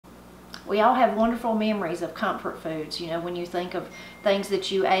we all have wonderful memories of comfort foods. You know, when you think of things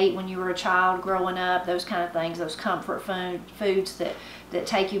that you ate when you were a child growing up, those kind of things, those comfort foods that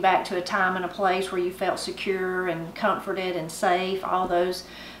take you back to a time and a place where you felt secure and comforted and safe, all those.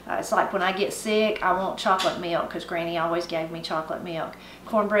 It's like when I get sick, I want chocolate milk because Granny always gave me chocolate milk.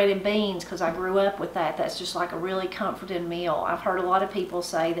 Cornbread and beans because I grew up with that. That's just like a really comforting meal. I've heard a lot of people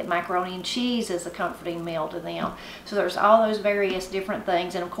say that macaroni and cheese is a comforting meal to them. So there's all those various different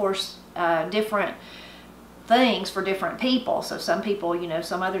things, and of course different things for different people. So some people, you know,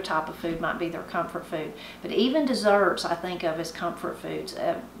 some other type of food might be their comfort food. But even desserts I think of as comfort foods.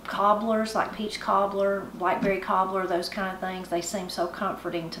 Cobblers like peach cobbler, blackberry cobbler, those kind of things, they seem so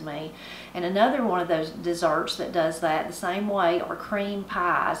comforting to me. And another one of those desserts that does that the same way are cream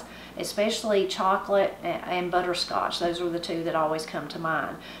pies, especially chocolate and butterscotch. Those are the two that always come to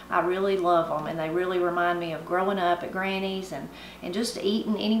mind. I really love them, and they really remind me of growing up at Granny's and just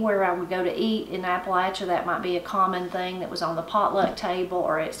eating anywhere I would go to eat in Appalachia. That might be a common thing that was on the potluck table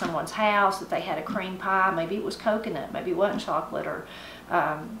or at someone's house, that they had a cream pie. Maybe it was coconut, maybe it wasn't chocolate or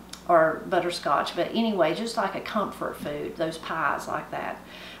butterscotch, but anyway, just like a comfort food, those pies like that.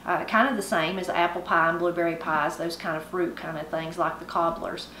 Kind of the same as apple pie and blueberry pies, those kind of fruit kind of things like the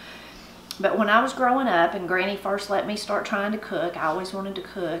cobblers. But when I was growing up and Granny first let me start trying to cook, I always wanted to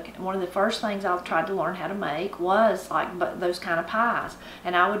cook. And one of the first things I tried to learn how to make was like those kind of pies.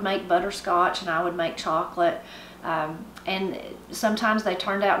 And I would make butterscotch and I would make chocolate. And sometimes they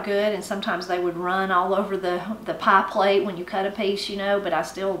turned out good, and sometimes they would run all over the pie plate when you cut a piece, you know, but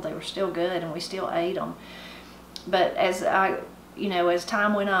they were still good and we still ate them. But as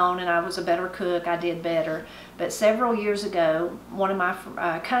time went on and I was a better cook, I did better. But several years ago, one of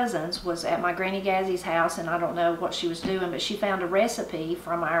my cousins was at my Granny Gazzy's house, and I don't know what she was doing, but she found a recipe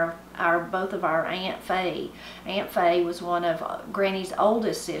from both of our Aunt Fay. Aunt Fay was one of Granny's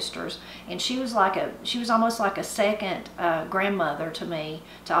oldest sisters, and she was almost like a second grandmother to me,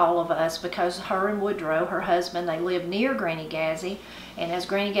 to all of us, because her and Woodrow, her husband, they lived near Granny Gazzy, and as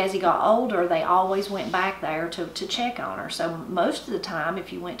Granny Gazzy got older, they always went back there to check on her. So most of the time,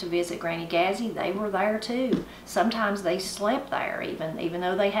 if you went to visit Granny Gazzy, they were there too. Sometimes they slept there, even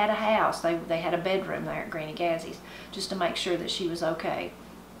though they had a house. They had a bedroom there at Granny Gazzy's, just to make sure that she was okay.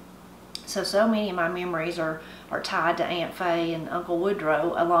 So many of my memories are tied to Aunt Fay and Uncle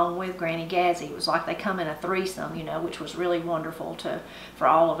Woodrow along with Granny Gazzy. It was like they come in a threesome, you know, which was really wonderful for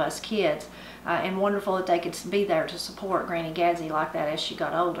all of us kids. And wonderful that they could be there to support Granny Gazzy like that as she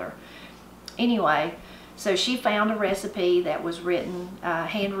got older. Anyway, so she found a recipe that was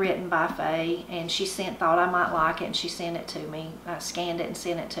handwritten by Fay, and she thought I might like it, and she sent it to me, scanned it and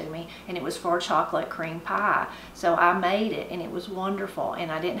sent it to me, and it was for chocolate cream pie. So I made it, and it was wonderful,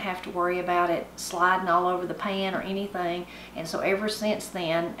 and I didn't have to worry about it sliding all over the pan or anything. And so ever since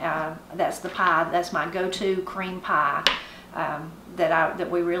then, that's my go-to cream pie that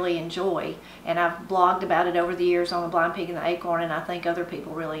we really enjoy, and I've blogged about it over the years on the Blind Pig and the Acorn, and I think other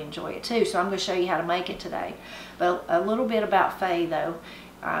people really enjoy it too. So I'm going to show you how to make it today. But a little bit about Fay though.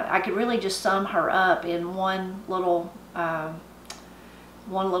 I could really just sum her up in one little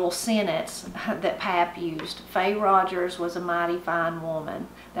sentence that Pap used. Fay Rogers was a mighty fine woman.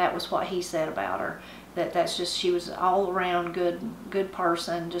 That was what he said about her. She was all around good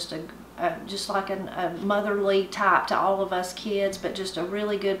person, just like a motherly type to all of us kids, but just a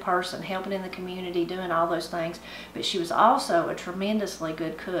really good person, helping in the community, doing all those things. But she was also a tremendously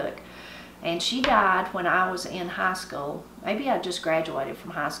good cook. And she died when I was in high school. Maybe I just graduated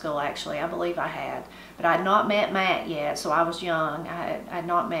from high school, actually. I believe I had. But I had not met Matt yet, so I was young. I had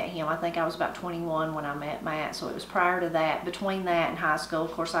not met him. I think I was about 21 when I met Matt, so it was prior to that. Between that and high school,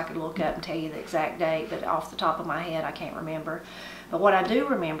 of course, I could look up and tell you the exact date, but off the top of my head, I can't remember. But what I do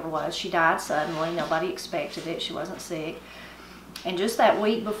remember was she died suddenly. Nobody expected it. She wasn't sick. And just that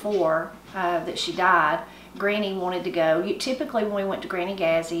week before that she died, Granny wanted to go. Typically when we went to Granny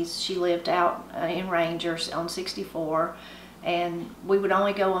Gazzy's, she lived out in Rangers on 64, and we would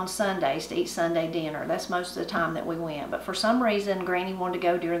only go on Sundays to eat Sunday dinner. That's most of the time that we went. But for some reason, Granny wanted to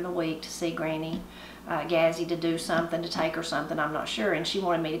go during the week to see Granny Gazzy, to do something, to take her something, I'm not sure, and she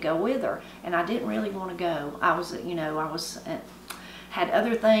wanted me to go with her, and I didn't really want to go. I was had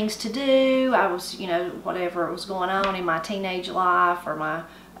other things to do. I was, whatever was going on in my teenage life or my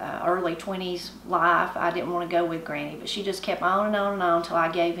early 20s life, I didn't want to go with Granny, but she just kept on and on and on until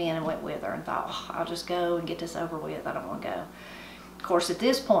I gave in and went with her and thought, oh, I'll just go and get this over with. I don't want to go. Of course, at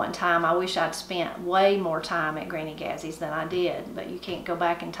this point in time, I wish I'd spent way more time at Granny Gazzy's than I did, but you can't go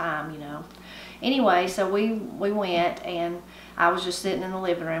back in time, you know. Anyway, so we went, and I was just sitting in the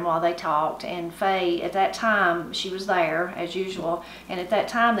living room while they talked, and Faye, at that time, she was there, as usual, and at that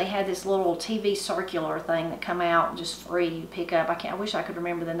time, they had this little TV circular thing that come out just free, you pick up. I wish I could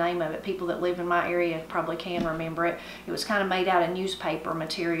remember the name of it. People that live in my area probably can remember it. It was kind of made out of newspaper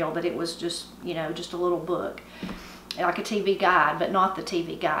material, but it was just, you know, just a little book, like a TV guide, but not the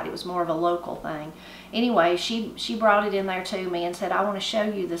TV guide. It was more of a local thing. Anyway, she brought it in there to me and said, I want to show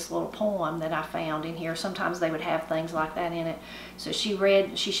you this little poem that I found in here. Sometimes they would have things like that in it. So she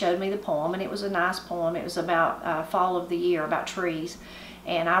showed me the poem, and it was a nice poem. It was about fall of the year, about trees.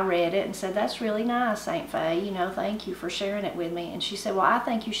 And I read it and said, that's really nice, Aunt Fay, you know, thank you for sharing it with me. And she said, well, I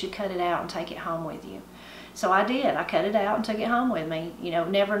think you should cut it out and take it home with you. So I did. I cut it out and took it home with me, you know,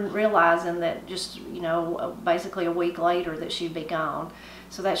 never realizing that just, you know, basically a week later that she'd be gone.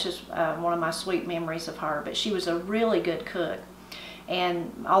 So that's just one of my sweet memories of her. But she was a really good cook.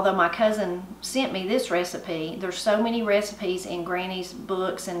 And although my cousin sent me this recipe, there's so many recipes in Granny's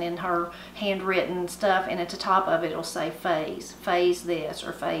books and in her handwritten stuff, and at the top of it it'll say Faye's this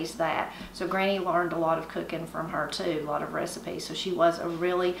or Faye's that. So Granny learned a lot of cooking from her too, a lot of recipes. So she was a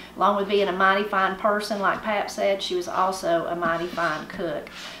really, along with being a mighty fine person like Pap said, she was also a mighty fine cook.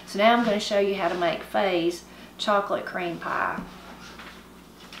 So now I'm going to show you how to make Faye's chocolate cream pie.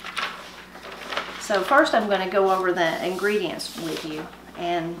 So first I'm going to go over the ingredients with you,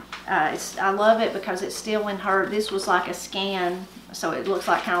 and I love it because it's still in her, this was like a scan, so it looks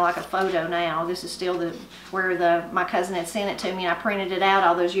like kind of like a photo now. This is still where my cousin had sent it to me, and I printed it out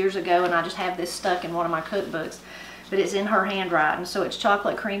all those years ago, and I just have this stuck in one of my cookbooks, but it's in her handwriting. So it's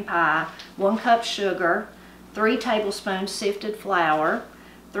chocolate cream pie, 1 cup sugar, 3 tablespoons sifted flour,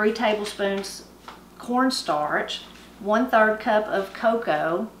 3 tablespoons cornstarch, 1/3 cup of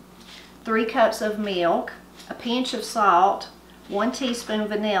cocoa, 3 cups of milk, a pinch of salt, 1 teaspoon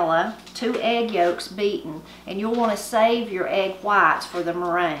vanilla, 2 egg yolks beaten, and you'll want to save your egg whites for the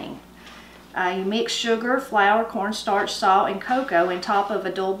meringue. You mix sugar, flour, cornstarch, salt, and cocoa in top of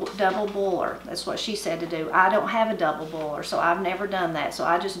a double boiler. That's what she said to do. I don't have a double boiler, so I've never done that, so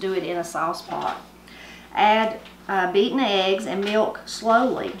I just do it in a sauce pot. Add beaten eggs and milk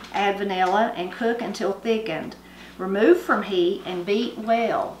slowly. Add vanilla and cook until thickened. Remove from heat and beat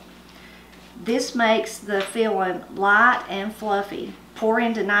well. This makes the filling light and fluffy. Pour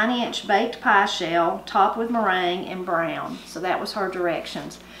into 9-inch baked pie shell, top with meringue and brown. So that was her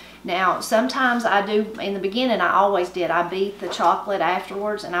directions. Now, sometimes I do, in the beginning I always did, I beat the chocolate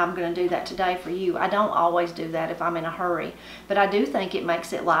afterwards, and I'm going to do that today for you. I don't always do that if I'm in a hurry, but I do think it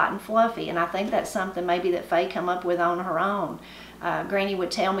makes it light and fluffy, and I think that's something maybe that Faye come up with on her own. Granny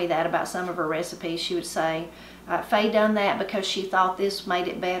would tell me that about some of her recipes. She would say, Faye done that because she thought this made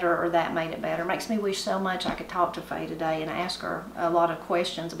it better or that made it better. It makes me wish so much I could talk to Faye today and ask her a lot of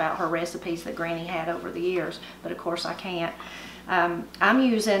questions about her recipes that Granny had over the years, but of course I can't.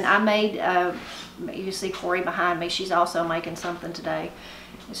 I made, you see Corey behind me, she's also making something today.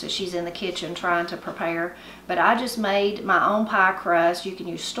 So she's in the kitchen trying to prepare. But I just made my own pie crust. You can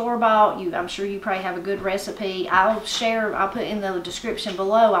use store-bought. I'm sure you probably have a good recipe. I'll put in the description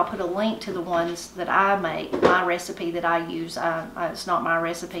below, I'll put a link to the ones that I make, my recipe that I use. It's not my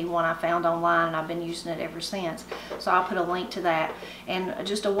recipe, one I found online, and I've been using it ever since. So I'll put a link to that. And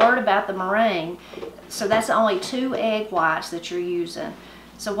just a word about the meringue. So that's only 2 egg whites that you're using.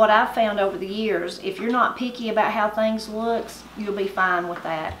 So what I've found over the years, if you're not picky about how things look, you'll be fine with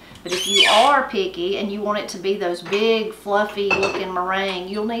that. But if you are picky and you want it to be those big, fluffy looking meringue,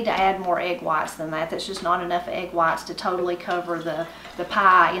 you'll need to add more egg whites than that. That's just not enough egg whites to totally cover the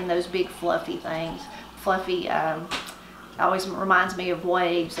pie in those big fluffy things. Fluffy always reminds me of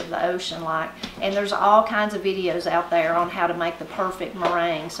waves of the ocean like. And there's all kinds of videos out there on how to make the perfect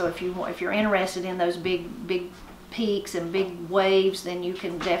meringue. So if you're interested in those big peaks and big waves, then you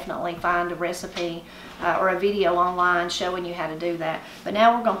can definitely find a recipe or a video online showing you how to do that. But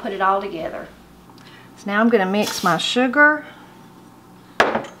now we're going to put it all together. So now I'm going to mix my sugar,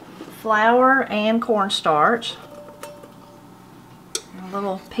 flour, and cornstarch, a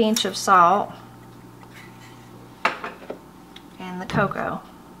little pinch of salt, and the cocoa.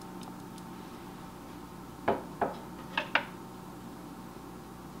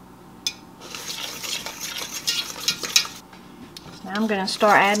 Now I'm going to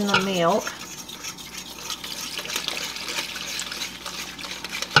start adding the milk.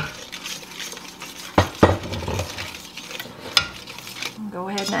 Go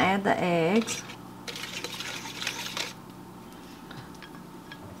ahead and add the eggs.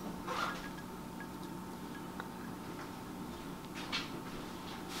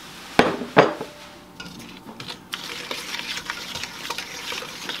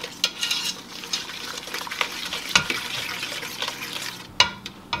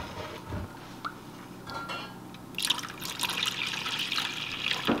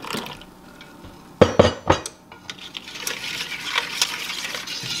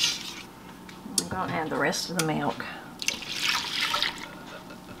 I'll add the rest of the milk.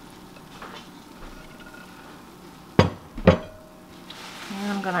 And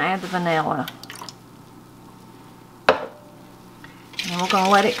I'm going to add the vanilla. And we're going to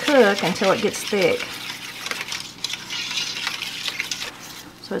let it cook until it gets thick.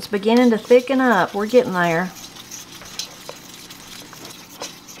 So it's beginning to thicken up. We're getting there.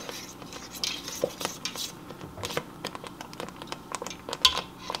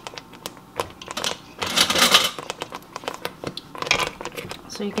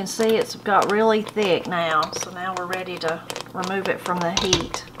 So you can see it's got really thick now. So now we're ready to remove it from the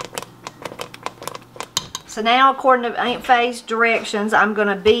heat. So now, according to Aunt Fay's directions, I'm going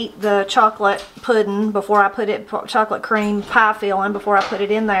to beat the chocolate pudding before I put it, chocolate cream pie filling before I put it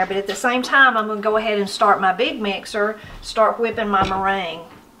in there. But at the same time, I'm going to go ahead and start my big mixer, start whipping my meringue.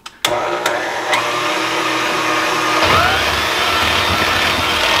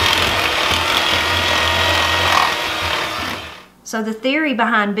 So the theory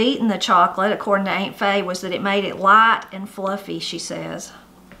behind beating the chocolate, according to Aunt Fay, was that it made it light and fluffy, she says.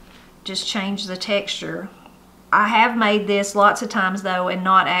 Just change the texture. I have made this lots of times though and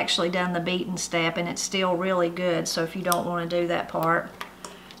not actually done the beating step, and it's still really good. So if you don't want to do that part,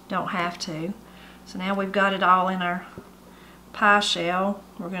 don't have to. So now we've got it all in our pie shell.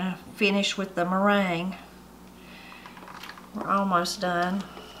 We're going to finish with the meringue. We're almost done.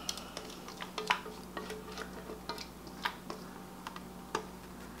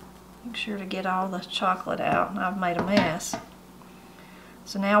 Make sure to get all the chocolate out. I've made a mess.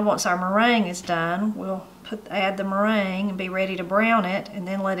 So now once our meringue is done, we'll add the meringue and be ready to brown it and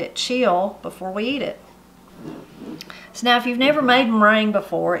then let it chill before we eat it. So now if you've never made meringue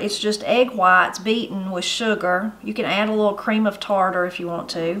before, it's just egg whites beaten with sugar. You can add a little cream of tartar if you want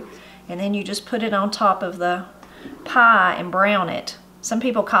to, and then you just put it on top of the pie and brown it. Some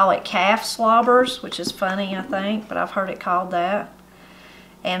people call it calf slobbers, which is funny, I think, but I've heard it called that.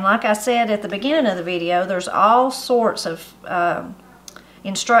 And like I said at the beginning of the video, there's all sorts of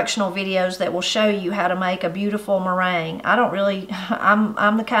instructional videos that will show you how to make a beautiful meringue. I don't really,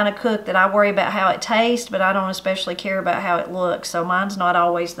 I'm the kind of cook that I worry about how it tastes, but I don't especially care about how it looks. So mine's not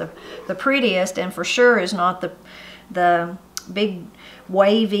always the prettiest, and for sure is not the big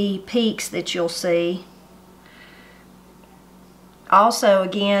wavy peaks that you'll see. Also,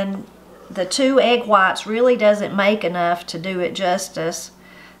 again, the 2 egg whites really doesn't make enough to do it justice.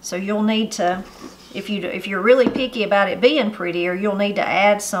 So you'll need to, if you're really picky about it being prettier, you'll need to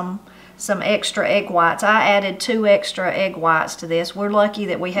add some extra egg whites. I added 2 extra egg whites to this. We're lucky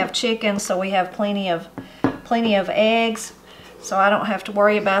that we have chicken, so we have plenty of eggs, so I don't have to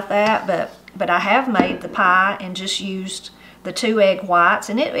worry about that. But I have made the pie and just used the 2 egg whites,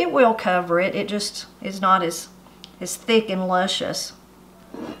 and it will cover it. It just is not as thick and luscious.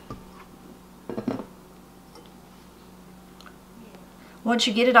 Once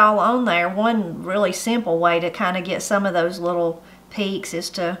you get it all on there, one really simple way to kind of get some of those little peaks is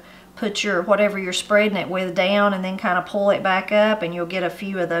to put whatever you're spreading it with down and then kind of pull it back up, and you'll get a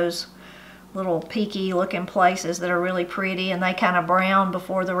few of those little peaky looking places that are really pretty, and they kind of brown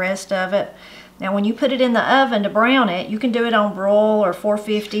before the rest of it. Now when you put it in the oven to brown it, you can do it on broil or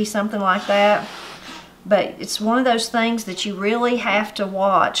 450, something like that. But it's one of those things that you really have to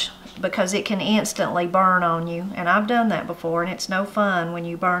watch, because it can instantly burn on you. And I've done that before, and it's no fun when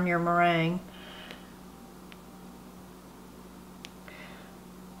you burn your meringue.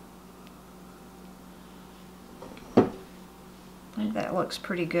 I think that looks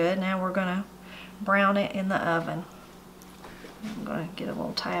pretty good. Now we're going to brown it in the oven. I'm going to get a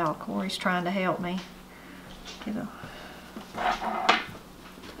little towel. Corey's trying to help me.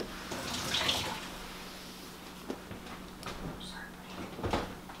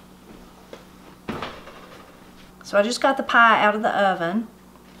 So I just got the pie out of the oven.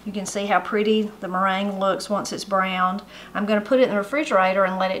 You can see how pretty the meringue looks once it's browned. I'm going to put it in the refrigerator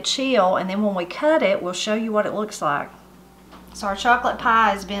and let it chill, and then when we cut it, we'll show you what it looks like. So our chocolate pie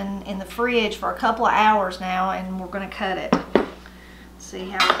has been in the fridge for a couple of hours now, and we're going to cut it. See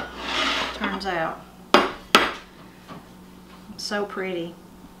how it turns out. It's so pretty.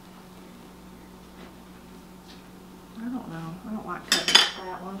 I don't know. I don't like cutting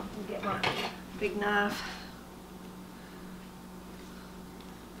that one. I'll get my big knife.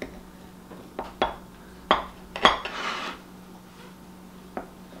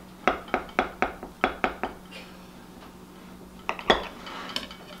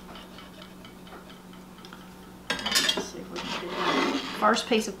 First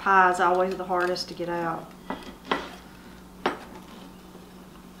piece of pie is always the hardest to get out.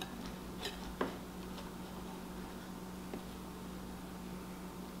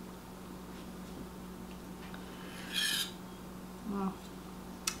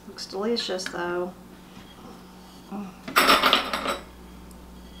 delicious though.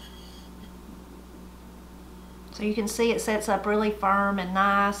 So you can see it sets up really firm and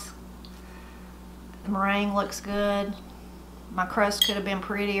nice. The meringue looks good. My crust could have been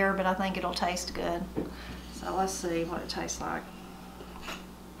prettier, but I think it'll taste good. So let's see what it tastes like.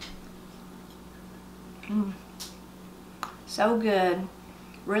 So good.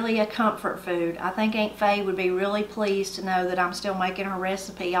 Really a comfort food. I think Aunt Fay would be really pleased to know that I'm still making her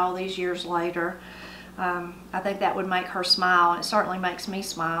recipe all these years later. I think that would make her smile, and it certainly makes me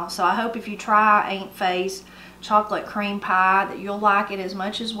smile. So I hope if you try Aunt Fay's chocolate cream pie that you'll like it as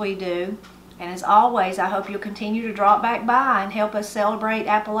much as we do. And as always, I hope you'll continue to drop back by and help us celebrate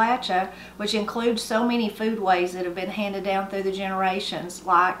Appalachia, which includes so many foodways that have been handed down through the generations,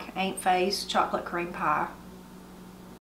 like Aunt Fay's chocolate cream pie.